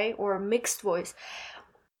 right, or mixed voice.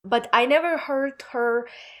 But I never heard her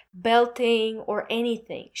belting or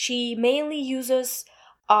anything. She mainly uses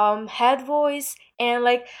head voice. And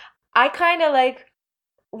like, I kind of like,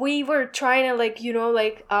 we were trying to like, you know,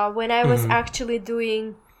 like when I was actually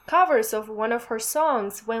doing covers of one of her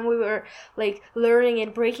songs, when we were like learning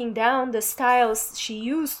and breaking down the styles she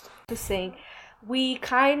used to sing, we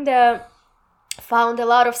kind of found a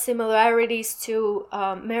lot of similarities to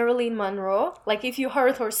Marilyn Monroe. Like, if you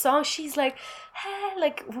heard her song, she's like, hey,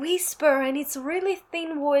 like whisper, and it's really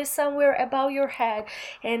thin voice somewhere above your head,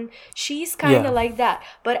 and she's kind of like that.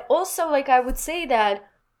 But also, like, I would say that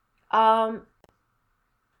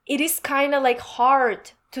it is kind of like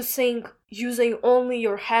hard to sing using only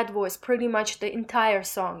your head voice pretty much the entire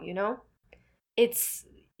song, you know. It's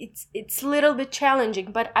a little bit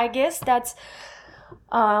challenging, but I guess that's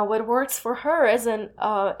what works for her as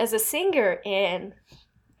a singer, and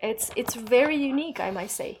it's very unique, I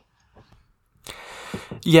might say.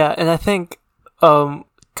 Yeah, and I think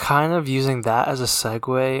kind of using that as a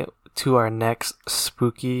segue to our next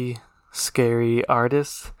spooky, scary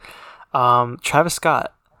artist, Travis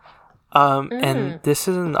Scott. And this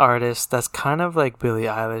is an artist that's kind of like Billie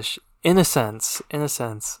Eilish in a sense.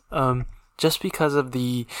 Just because of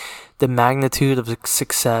the magnitude of the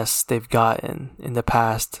success they've gotten in the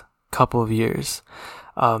past couple of years.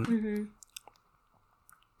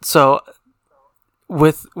 So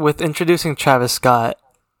with introducing Travis Scott,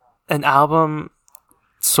 an album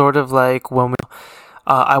sort of like when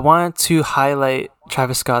I wanted to highlight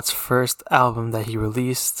Travis Scott's first album that he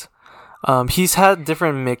released. He's had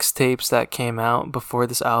different mixtapes that came out before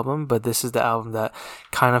this album, but this is the album that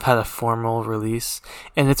kind of had a formal release,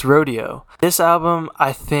 and it's Rodeo. This album,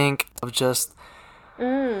 I think, of just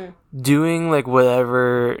doing like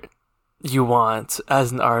whatever you want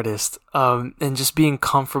as an artist, and just being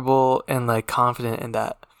comfortable and like confident in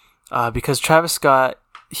that. Because Travis Scott,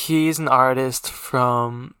 he's an artist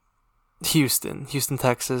from Houston,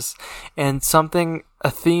 Texas, and a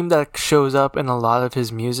theme that shows up in a lot of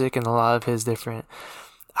his music and a lot of his different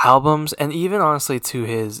albums, and even honestly to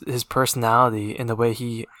his personality and the way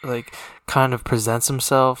he like kind of presents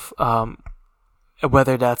himself,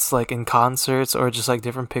 whether that's like in concerts or just like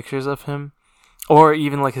different pictures of him, or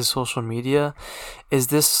even like his social media, is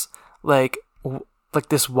this like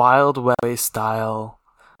this Wild West style.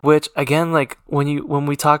 Which again, like when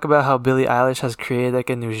we talk about how Billie Eilish has created like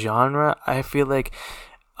a new genre, I feel like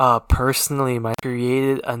personally, I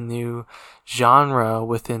created a new genre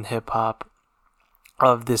within hip hop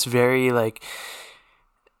of this very like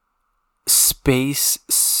space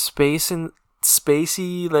and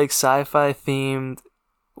spacey like sci-fi themed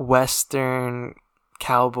Western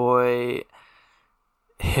cowboy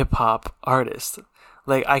hip hop artist.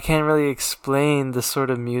 Like I can't really explain the sort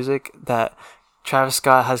of music that Travis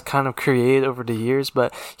Scott has kind of created over the years,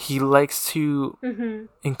 but he likes to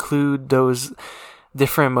include those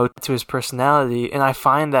different motifs to his personality, and I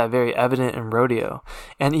find that very evident in Rodeo,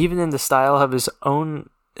 and even in the style of his own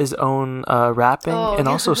rapping and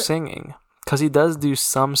also singing, because he does do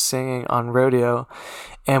some singing on Rodeo.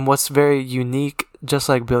 And what's very unique, just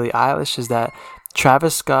like Billie Eilish, is that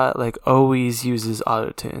Travis Scott like always uses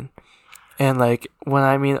autotune. And like when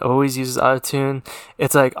I mean always uses autotune,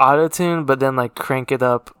 it's like autotune, but then like crank it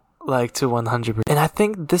up like to 100%. And I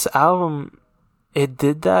think this album, it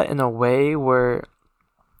did that in a way where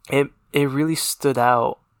it really stood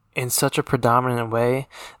out in such a predominant way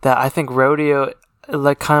that I think Rodeo,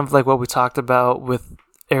 like kind of like what we talked about with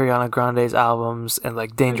Ariana Grande's albums and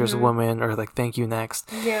like Dangerous Woman or like Thank You Next.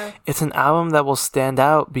 Yeah. It's an album that will stand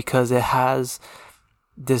out because it has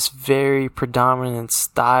this very predominant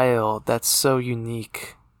style that's so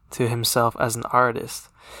unique to himself as an artist.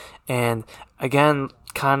 And again,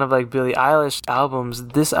 kind of like Billie Eilish albums,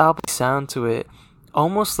 this album sound to it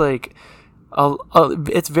almost like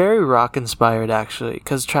it's very rock inspired actually,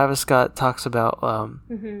 because Travis Scott talks about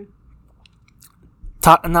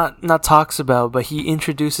not talks about, but he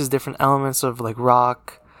introduces different elements of like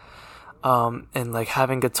rock, and like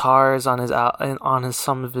having guitars on his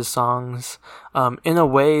some of his songs, in a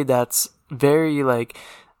way that's very like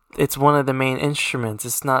it's one of the main instruments.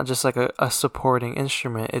 It's not just like a supporting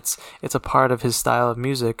instrument. It's a part of his style of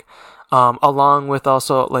music, along with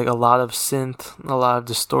also like a lot of synth, a lot of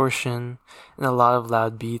distortion, and a lot of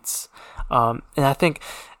loud beats. And I think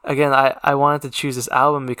again, I wanted to choose this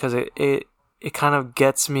album because it kind of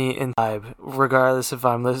gets me in vibe, regardless if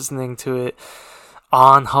I'm listening to it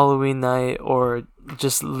on Halloween night or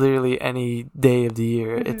just literally any day of the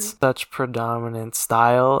year. It's such predominant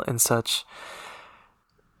style and such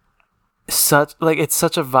like it's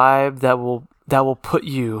such a vibe that will put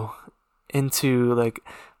you into like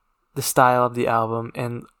the style of the album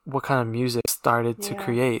and what kind of music started to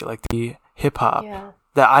create, like the hip hop.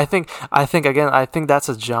 That I think that's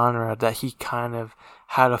a genre that he kind of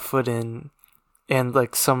had a foot in, and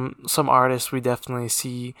like some artists we definitely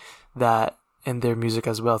see that in their music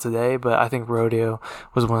as well today. But I think Rodeo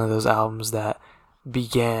was one of those albums that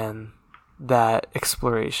began that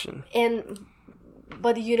exploration.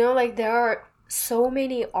 But you know, like there are so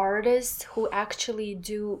many artists who actually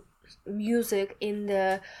do music in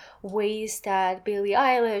the ways that Billie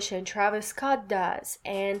Eilish and Travis Scott does,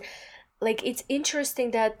 and like it's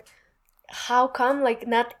interesting that how come like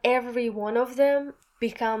not every one of them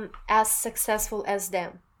become as successful as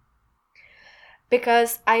them.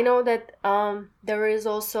 Because I know that there is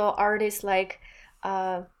also artists like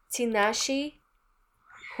Tinashe,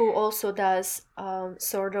 who also does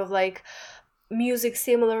sort of like music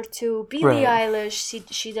similar to Billie Eilish.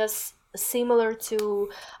 She does similar to,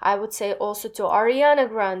 I would say, also to Ariana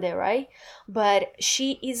Grande, right? But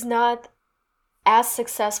she is not as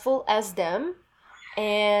successful as them,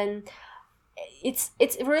 and it's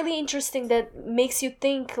really interesting. That makes you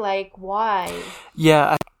think like, why?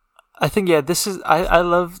 Yeah, I think yeah, this is I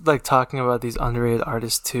love like talking about these underrated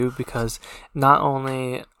artists too, because not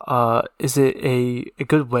only is it a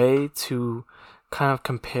good way to kind of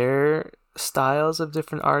compare styles of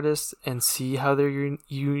different artists and see how they're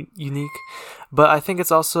unique, but I think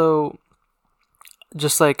it's also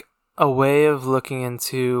just like a way of looking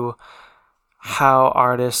into how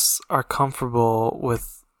artists are comfortable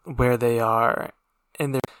with where they are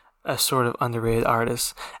and they're a sort of underrated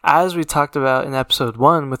artist. As we talked about in episode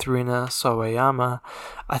 1 with Rina Sawayama,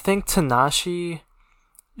 I think Tanashi,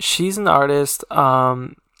 she's an artist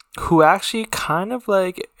who actually kind of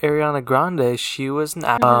like Ariana Grande. She was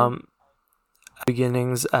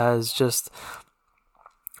beginnings as just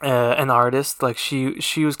an artist. Like she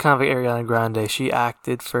was kind of like Ariana Grande. She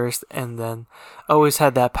acted first and then always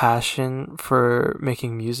had that passion for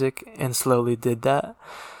making music and slowly did that.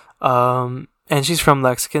 And she's from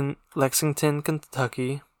Lexington,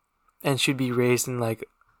 Kentucky, and she'd be raised in like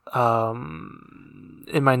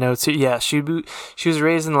in my notes here, yeah, she was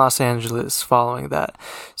raised in Los Angeles following that.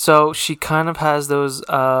 So she kind of has those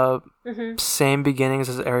same beginnings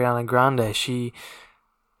as Ariana Grande.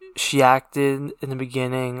 She acted in the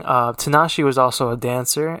beginning. Tanashi was also a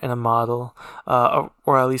dancer and a model,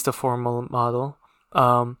 or at least a formal model.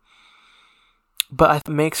 But what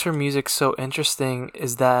makes her music so interesting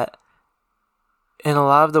is that in a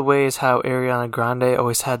lot of the ways how Ariana Grande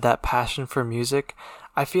always had that passion for music,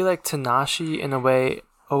 I feel like Tanashi, in a way,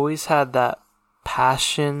 always had that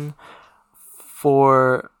passion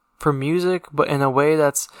for music, but in a way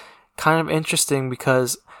that's kind of interesting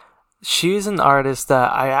because she's an artist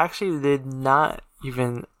that I actually did not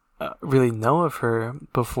even really know of her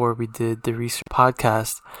before we did the research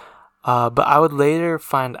podcast. But I would later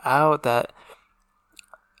find out that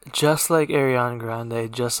just like Ariana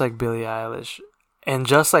Grande, just like Billie Eilish, and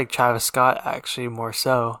just like Travis Scott, actually more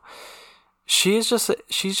so, she's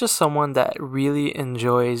just someone that really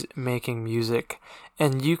enjoys making music,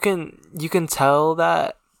 and you can tell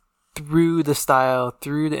that through the style,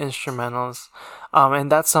 through the instrumentals,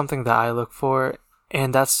 and that's something that I look for,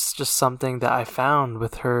 and that's just something that I found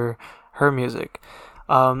with her music.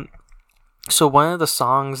 So one of the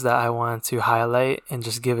songs that I wanted to highlight and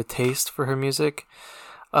just give a taste for her music,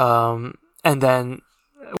 and then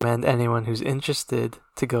recommend anyone who's interested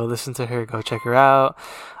to go listen to her, go check her out.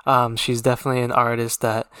 She's definitely an artist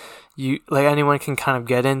that anyone can kind of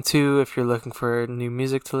get into if you're looking for new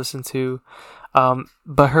music to listen to.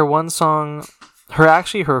 But her one song,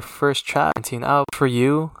 her first track, 19 out for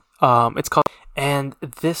you. It's called, and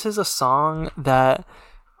this is a song that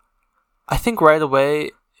I think right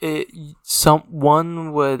away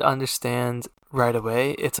someone would understand right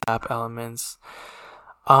away. It's rap elements,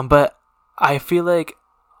 but I feel like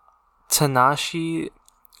Tanashi,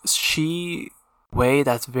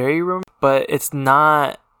 that's very romantic, but it's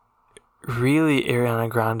not really Ariana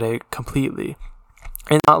Grande completely.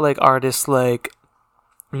 And not like artists like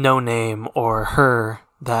No Name or her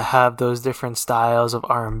that have those different styles of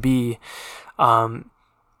R&B,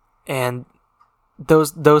 and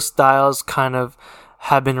those styles kind of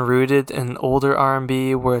have been rooted in older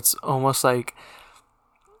R&B where it's almost like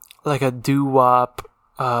a doo-wop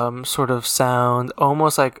sort of sound,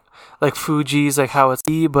 almost like Fuji's, like how it's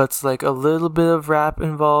but it's like a little bit of rap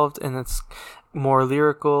involved and it's more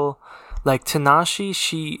lyrical. Like Tanashi,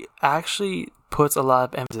 she actually puts a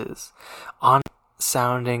lot of emphasis on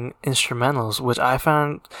sounding instrumentals, which I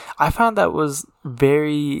found that was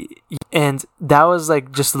very, and that was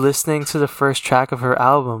like just listening to the first track of her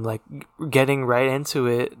album, like getting right into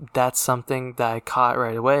it. That's something that I caught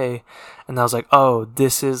right away, and I was like, oh,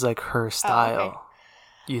 this is like her style. Oh, okay.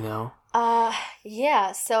 You know?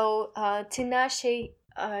 Yeah, so Tinashe,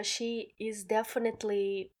 she is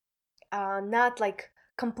definitely not like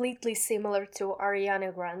completely similar to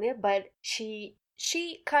Ariana Grande, but she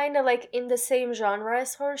kind of like in the same genre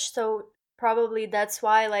as her, so probably that's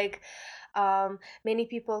why like many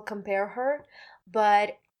people compare her.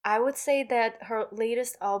 But I would say that her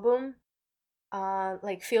latest album,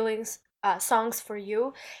 like Feelings, Songs for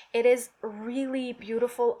You, it is really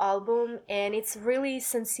beautiful album, and it's really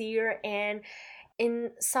sincere and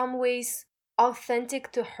in some ways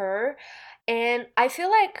authentic to her. And I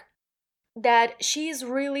feel like that she's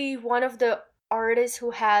really one of the artists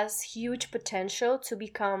who has huge potential to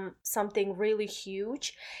become something really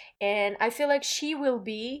huge, and I feel like she will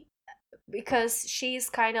be, because she's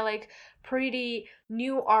kind of like pretty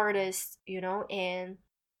new artist, and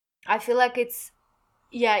I feel like it's,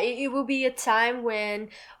 yeah, it will be a time when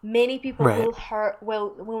many people Right.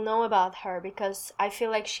 will know about her, because I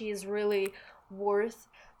feel like she is really worth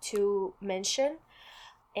to mention.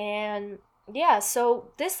 And yeah,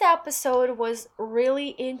 so this episode was really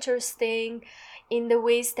interesting in the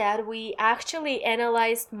ways that we actually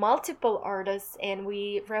analyzed multiple artists and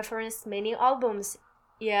we referenced many albums.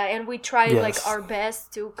 Yeah, and we tried like Yes. our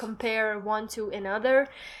best to compare one to another.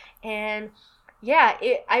 And yeah,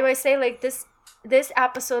 I would say like this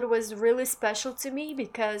episode was really special to me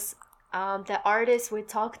because the artists we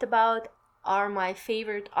talked about are my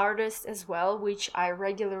favorite artists as well, which I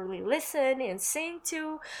regularly listen and sing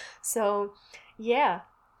to. So, yeah.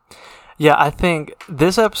 Yeah, I think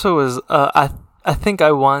this episode was. I think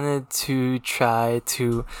I wanted to try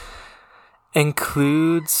to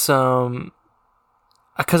include some,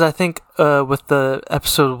 because I think with the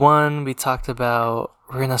episode one we talked about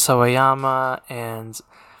Rina Sawayama and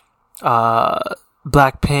uh,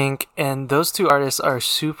 Blackpink, and those two artists are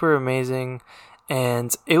super amazing.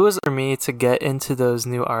 And it was for me to get into those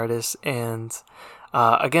new artists and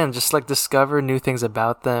again just like discover new things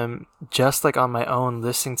about them, just like on my own,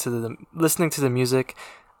 listening to the music,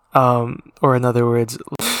 or in other words.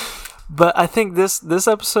 But I think this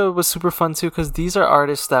episode was super fun too because these are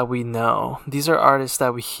artists that we know. These are artists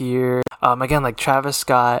that we hear. Again, like Travis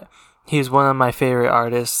Scott, he's one of my favorite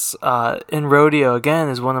artists. In Rodeo, again,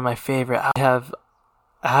 is one of my favorite. I have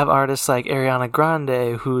artists like Ariana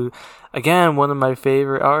Grande, who, again, one of my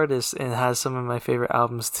favorite artists and has some of my favorite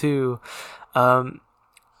albums too.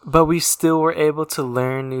 But we still were able to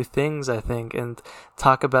learn new things, I think, and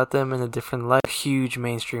talk about them in a different light. Huge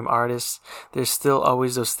mainstream artists, there's still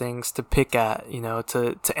always those things to pick at,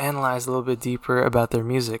 to analyze a little bit deeper about their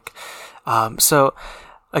music. So,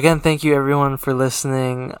 again, thank you everyone for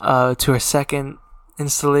listening to our second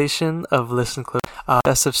installation of Listen Close,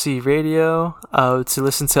 SFC Radio, to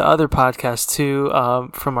listen to other podcasts too,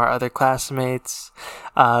 from our other classmates,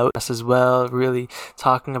 us as well, really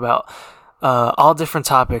talking about all different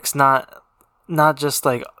topics, not just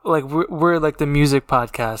like we're like the music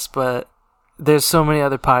podcast, but there's so many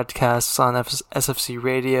other podcasts on SFC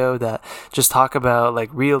Radio that just talk about like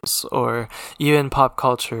reels or even pop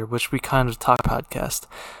culture, which we kind of talk podcast.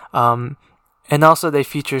 And also they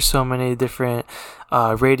feature so many different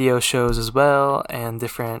radio shows as well, and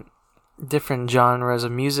different genres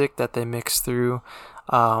of music that they mix through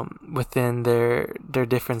within their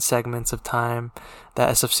different segments of time that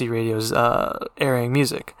SFC Radio is airing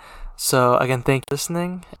music. So again, thank you for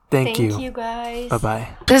listening. Thank you. Thank you guys. Bye bye.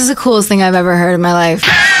 This is the coolest thing I've ever heard in my life.